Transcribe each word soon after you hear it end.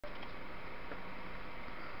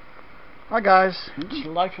Hi guys, it's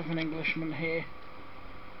Life of an Englishman here.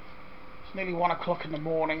 It's nearly 1 o'clock in the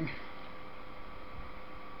morning,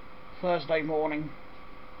 Thursday morning.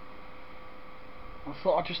 I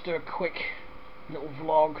thought I'd just do a quick little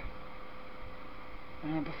vlog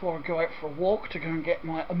before I go out for a walk to go and get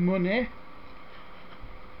my money.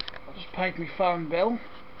 I just paid my phone bill,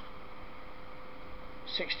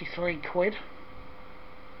 63 quid.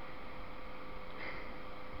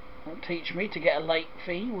 That'd teach me to get a late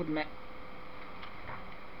fee, wouldn't it?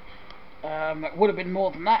 It would have been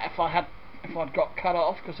more than that if I'd got cut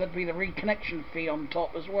off, because there'd be the reconnection fee on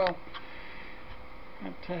top as well.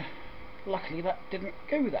 But luckily that didn't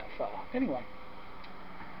go that far. Anyway,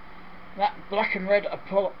 that black and red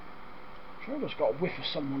Apollo. Sure, I just got a whiff of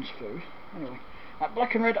someone's food. Anyway, that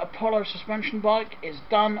black and red Apollo suspension bike is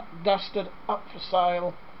done, dusted, up for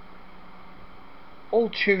sale, all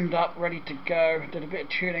tuned up, ready to go. Did a bit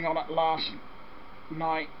of tuning on it last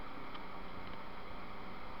night.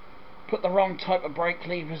 Put the wrong type of brake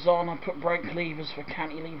levers on. I put brake levers for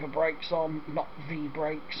cantilever brakes on, not V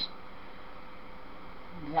brakes.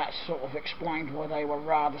 That sort of explained why they were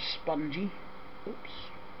rather spongy. Oops.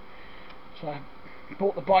 So I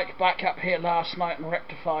brought the bike back up here last night and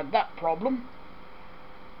rectified that problem.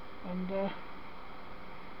 And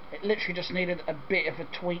it literally just needed a bit of a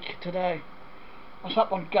tweak today. I was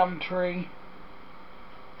up on Gumtree.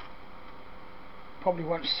 Probably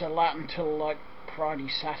won't sell that until like Friday,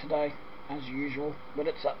 Saturday, as usual, but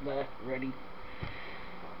it's up there, ready.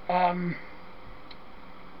 That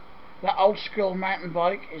old school mountain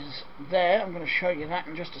bike is there. I'm going to show you that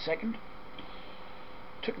in just a second.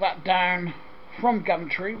 Took that down from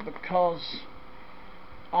Gumtree because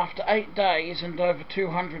after 8 days and over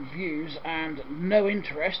 200 views and no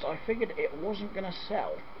interest, I figured it wasn't going to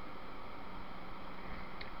sell.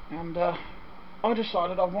 And I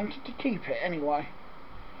decided I wanted to keep it anyway.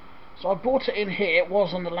 So I bought it in here. It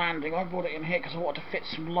was on the landing. I bought it in here because I wanted to fit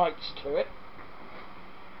some lights to it.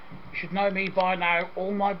 You should know me by now.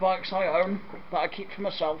 All my bikes I own that I keep for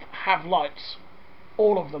myself have lights.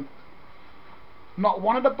 All of them. Not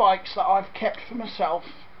one of the bikes that I've kept for myself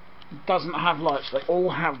doesn't have lights. They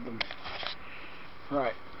all have them.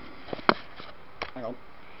 Right. Hang on.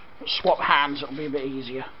 Swap hands. It'll be a bit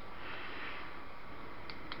easier.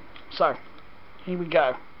 So, here we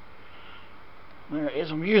go. There it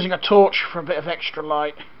is. I'm using a torch for a bit of extra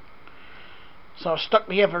light. So I stuck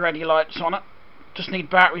the Everready lights on it. Just need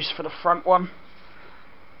batteries for the front one.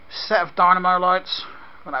 Set of dynamo lights.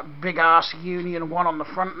 Got that big ass Union one on the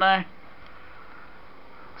front there.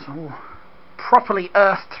 So properly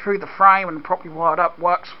earthed through the frame and properly wired up.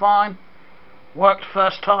 Works fine. Worked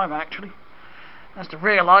first time actually. As the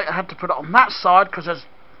rear light, I had to put it on that side because there's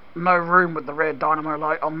no room with the rear dynamo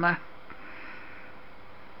light on there.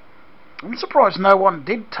 I'm surprised no one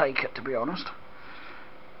did take it, to be honest.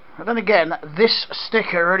 But then again, this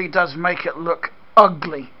sticker really does make it look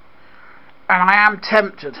ugly. And I am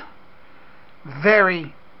tempted,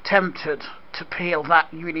 very tempted, to peel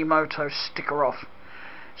that Unimoto sticker off.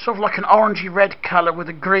 Sort of like an orangey red colour with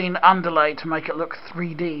a green underlay to make it look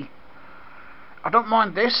 3D. I don't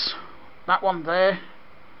mind this, that one there.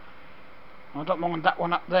 I don't mind that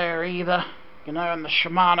one up there either. You know, and the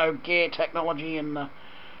Shimano gear technology and the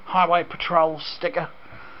Highway Patrol sticker.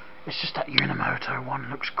 It's just that Unimoto one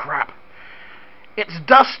looks crap. It's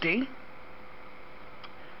dusty,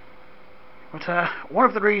 but one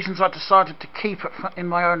of the reasons I decided to keep it in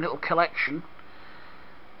my own little collection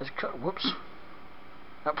is, whoops,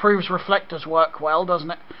 that proves reflectors work well, doesn't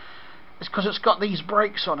it? It's because it's got these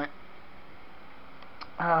brakes on it.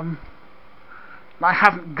 I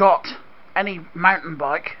haven't got any mountain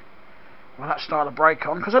bike with that style of brake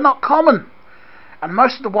on because they're not common. And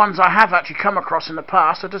most of the ones I have actually come across in the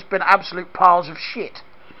past have just been absolute piles of shit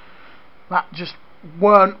that just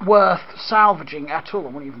weren't worth salvaging at all,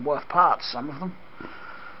 and weren't even worth parts, some of them.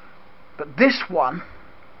 But this one,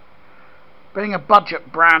 being a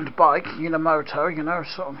budget brand bike, Unimoto, you know,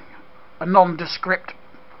 sort of a nondescript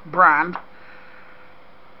brand,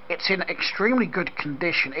 it's in extremely good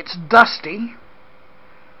condition. It's dusty.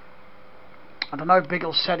 I don't know,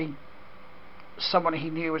 Biggle said someone he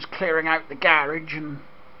knew was clearing out the garage and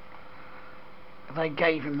they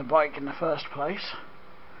gave him the bike in the first place.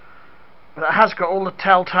 But it has got all the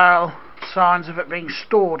telltale signs of it being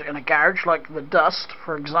stored in a garage, like the dust,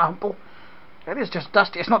 for example. It is just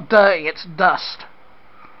dusty. It's not dirty, it's dust.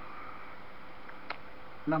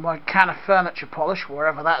 Now my can of furniture polish,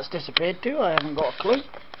 wherever that's disappeared to, I haven't got a clue.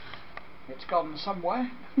 It's gone somewhere.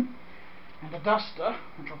 And a duster,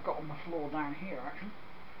 which I've got on the floor down here actually.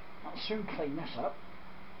 I'll soon clean this up.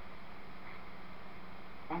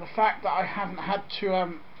 And the fact that I haven't had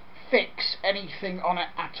to fix anything on it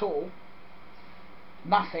at all.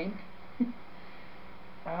 Nothing.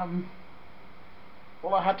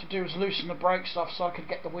 All I had to do was loosen the brakes off so I could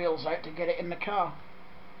get the wheels out to get it in the car.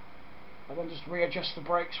 And then just readjust the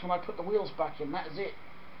brakes when I put the wheels back in. That is it.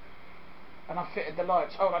 And I fitted the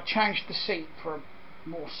lights. Oh, and I changed the seat for a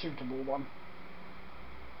more suitable one.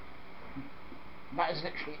 That is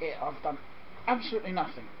literally it. I've done absolutely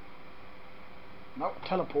nothing. Nope,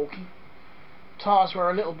 teleporting. Tyres were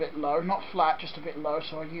a little bit low, not flat, just a bit low,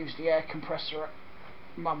 so I used the air compressor at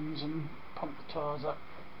Mum's and pumped the tyres up.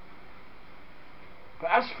 But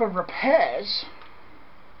as for repairs,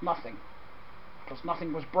 nothing. Because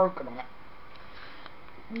nothing was broken on it.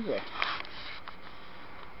 Yeah.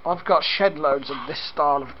 I've got shed loads of this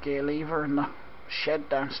style of gear lever in the shed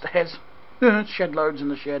downstairs. Shed loads in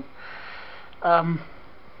the shed.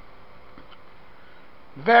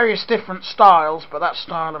 Various different styles, but that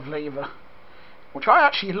style of lever, which I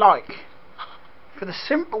actually like, for the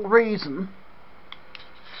simple reason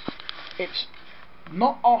it's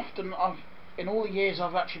not often in all the years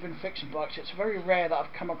I've actually been fixing bikes, it's very rare that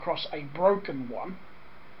I've come across a broken one.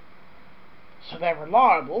 So they're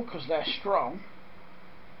reliable because they're strong,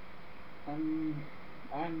 and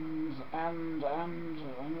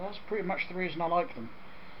that's pretty much the reason I like them.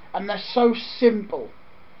 And they're so simple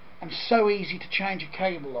and so easy to change a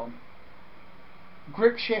cable on.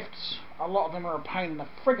 Grip shifts, a lot of them are a pain in the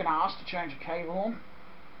friggin' ass to change a cable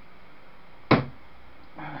on.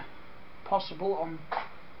 Possible on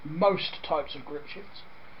most types of grip shifts.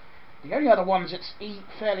 The only other ones it's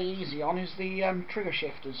fairly easy on is the trigger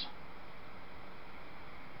shifters.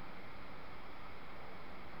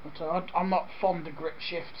 But I'm not fond of grip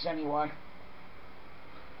shifts anyway.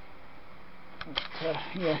 But,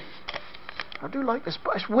 yeah, I do like this,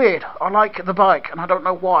 but it's weird. I like the bike, and I don't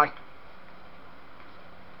know why.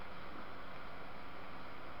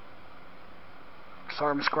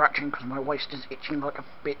 Sorry, I'm scratching because my waist is itching like a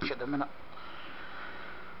bitch at the minute.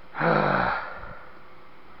 I've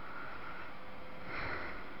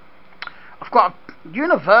got a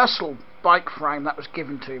Universal bike frame that was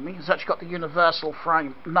given to me. It's actually got the Universal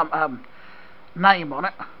frame name on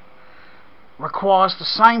it. Requires the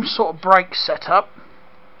same sort of brake setup,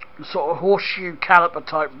 sort of horseshoe caliper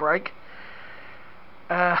type brake,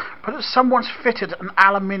 but someone's fitted an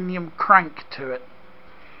aluminium crank to it.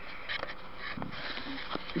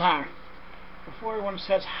 Now, before anyone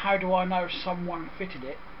says how do I know someone fitted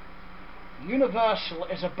it, Universal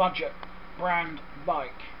is a budget brand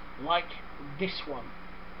bike like this one.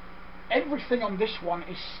 Everything on this one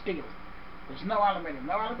is steel. There's no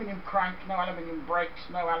aluminium crank, no aluminium brakes,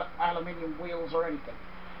 no aluminium wheels or anything.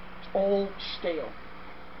 It's all steel.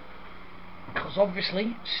 Because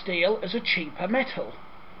obviously steel is a cheaper metal.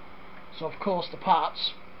 So of course the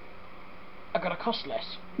parts are going to cost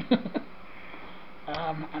less.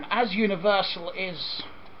 And as Universal is,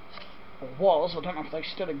 or was, I don't know if they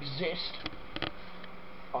still exist.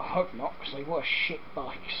 I hope not, because they were shit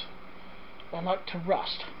bikes. They like to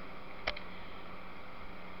rust.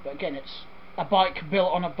 But again, it's a bike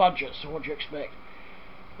built on a budget, so what do you expect?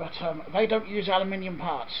 But they don't use aluminium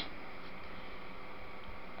parts,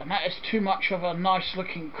 and that is too much of a nice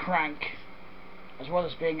looking crank, as well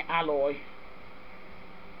as being alloy,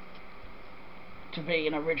 to be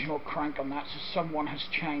an original crank on that, so someone has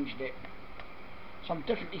changed it. So I'm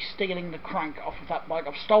definitely stealing the crank off of that bike.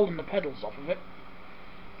 I've stolen the pedals off of it.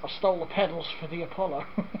 I stole the pedals for the Apollo.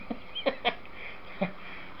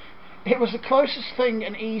 It was the closest thing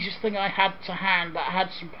and easiest thing I had to hand that had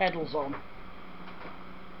some pedals on.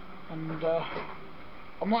 And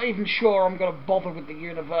I'm not even sure I'm going to bother with the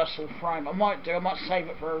Universal frame. I might do. I might save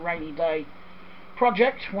it for a rainy day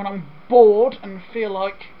project when I'm bored and feel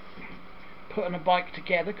like putting a bike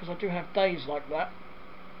together, because I do have days like that.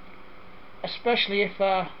 Especially if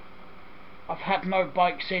I've had no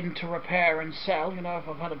bikes in to repair and sell, you know, if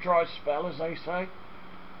I've had a dry spell, as they say.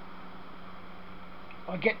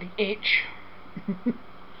 I get the itch.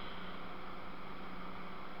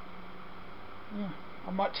 Yeah,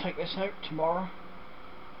 I might take this out tomorrow,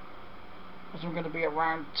 as I'm going to be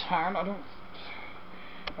around town.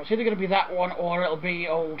 It's either going to be that one or it'll be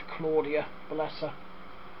old Claudia, bless her.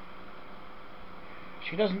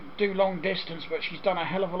 She doesn't do long distance, but she's done a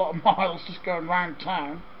hell of a lot of miles just going round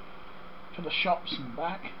town to the shops and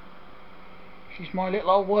back. She's my little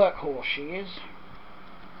old workhorse, she is.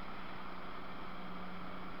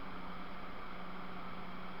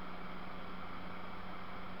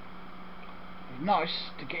 It's nice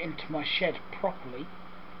to get into my shed properly,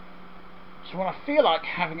 so when I feel like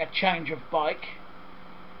having a change of bike,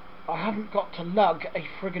 I haven't got to lug a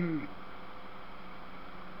friggin'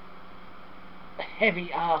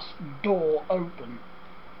 heavy ass door open.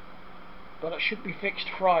 But it should be fixed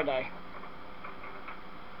Friday.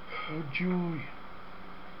 Oh joy.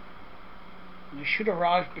 They should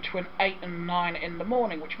arrive between 8 and 9 in the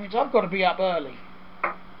morning, which means I've got to be up early.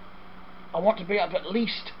 I want to be up at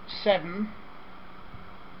least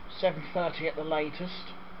 7:30 at the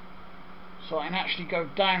latest, so I can actually go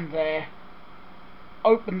down there,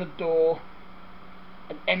 open the door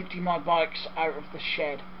and empty my bikes out of the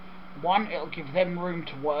shed. One, it'll give them room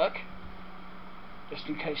to work, just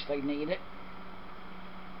in case they need it.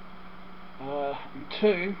 And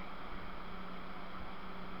two,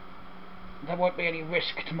 there won't be any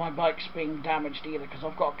risk to my bikes being damaged either, because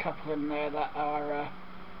I've got a couple in there that are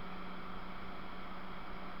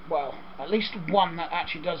well, at least one that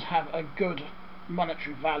actually does have a good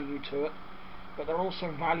monetary value to it, but they're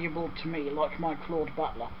also valuable to me, like my Claude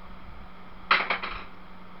Butler.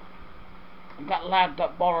 And that lad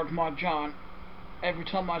that borrowed my Giant, every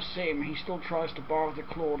time I see him he still tries to borrow the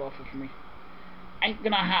Claude off of me. Ain't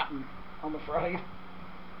gonna happen, I'm afraid.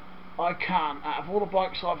 I can't. Out of all the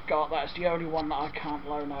bikes I've got, that's the only one that I can't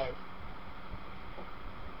loan out.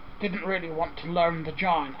 Didn't really want to loan the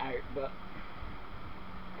Giant out, but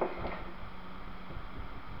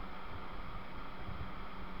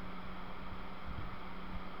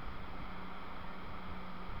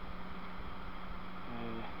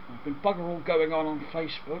there's been bugger all going on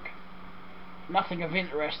Facebook. Nothing of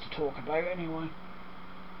interest to talk about anyway.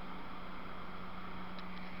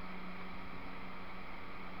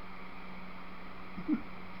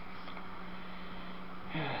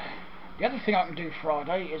 The other thing I can do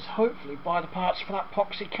Friday is hopefully buy the parts for that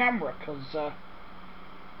Poxy camera, because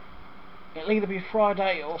it'll either be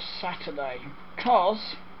Friday or Saturday,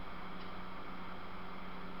 because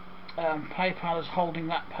PayPal is holding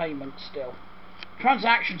that payment still.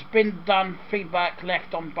 Transaction's been done, feedback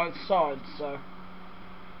left on both sides, so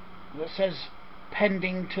it says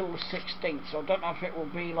pending till the 16th, so I don't know if it will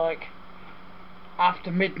be like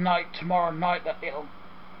after midnight tomorrow night that it'll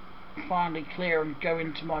finally clear and go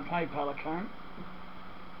into my PayPal account,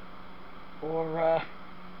 or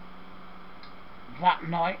that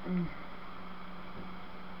night and,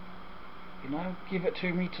 you know, give it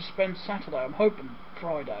to me to spend Saturday. I'm hoping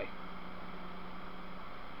Friday.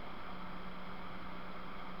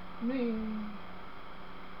 Me.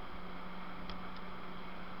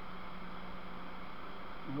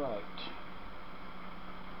 Right.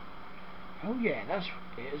 Oh yeah, that's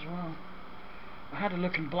it as well. I had a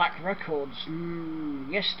look in Black Records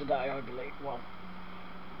yesterday, I believe. Well,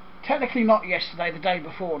 technically not yesterday, the day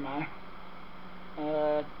before now.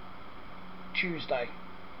 Tuesday.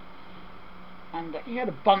 And he had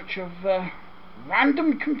a bunch of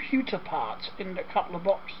random computer parts in a couple of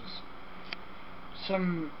boxes.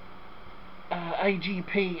 Some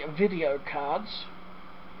AGP video cards.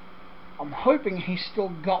 I'm hoping he's still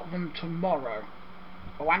got them tomorrow.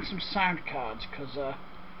 Oh, and some sound cards, because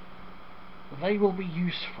they will be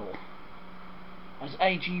useful, as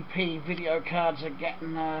AGP video cards are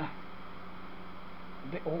getting a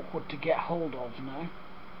bit awkward to get hold of now.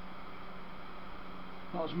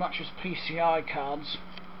 Not as much as PCI cards.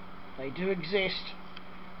 They do exist.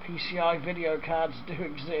 PCI video cards do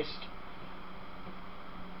exist.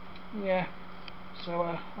 Yeah, so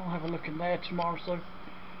I'll have a look in there tomorrow. So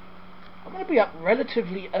I'm going to be up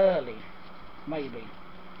relatively early, maybe.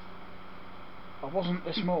 I wasn't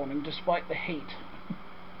this morning, despite the heat.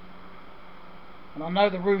 And I know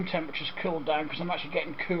the room temperature's cooled down because I'm actually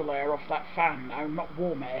getting cool air off that fan now, not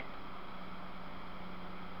warm air.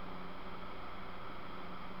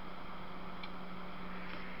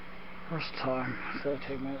 First time,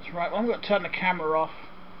 13 minutes. Right, well, I'm going to turn the camera off.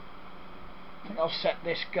 I think I'll set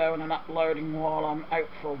this going and uploading while I'm out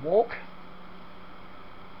for a walk.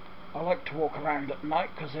 I like to walk around at night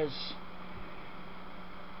because there's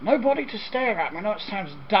nobody to stare at me. I know it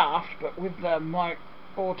sounds daft, but with my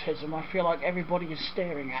autism I feel like everybody is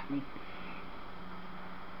staring at me.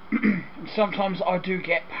 And sometimes I do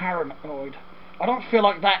get paranoid. I don't feel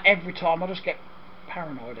like that every time, I just get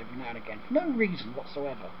paranoid every now and again, for no reason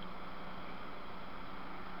whatsoever.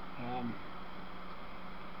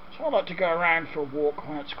 So I like to go around for a walk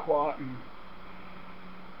when it's quiet, and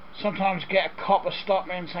sometimes get a cop to stop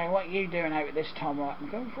me and say, "What are you doing out at this time?" I'm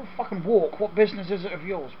going for a fucking walk. What business is it of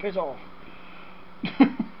yours? Piss off.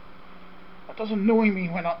 That does annoy me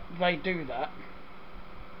when they do that.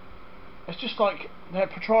 It's just like they're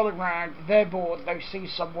patrolling around, they're bored, they see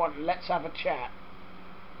someone, let's have a chat.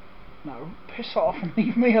 No, piss off and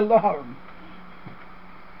leave me alone.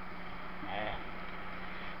 Nah.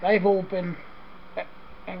 They've all been,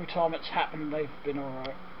 every time it's happened, they've been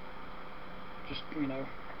alright. Just, you know,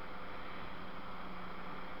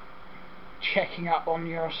 checking up on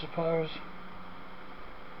you, I suppose.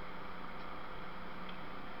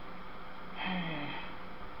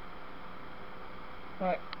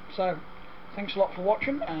 Right, so thanks a lot for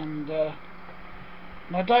watching, and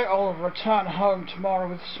no doubt I'll return home tomorrow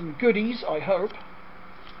with some goodies, I hope.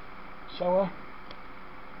 So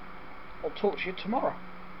I'll talk to you tomorrow.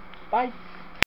 Bye.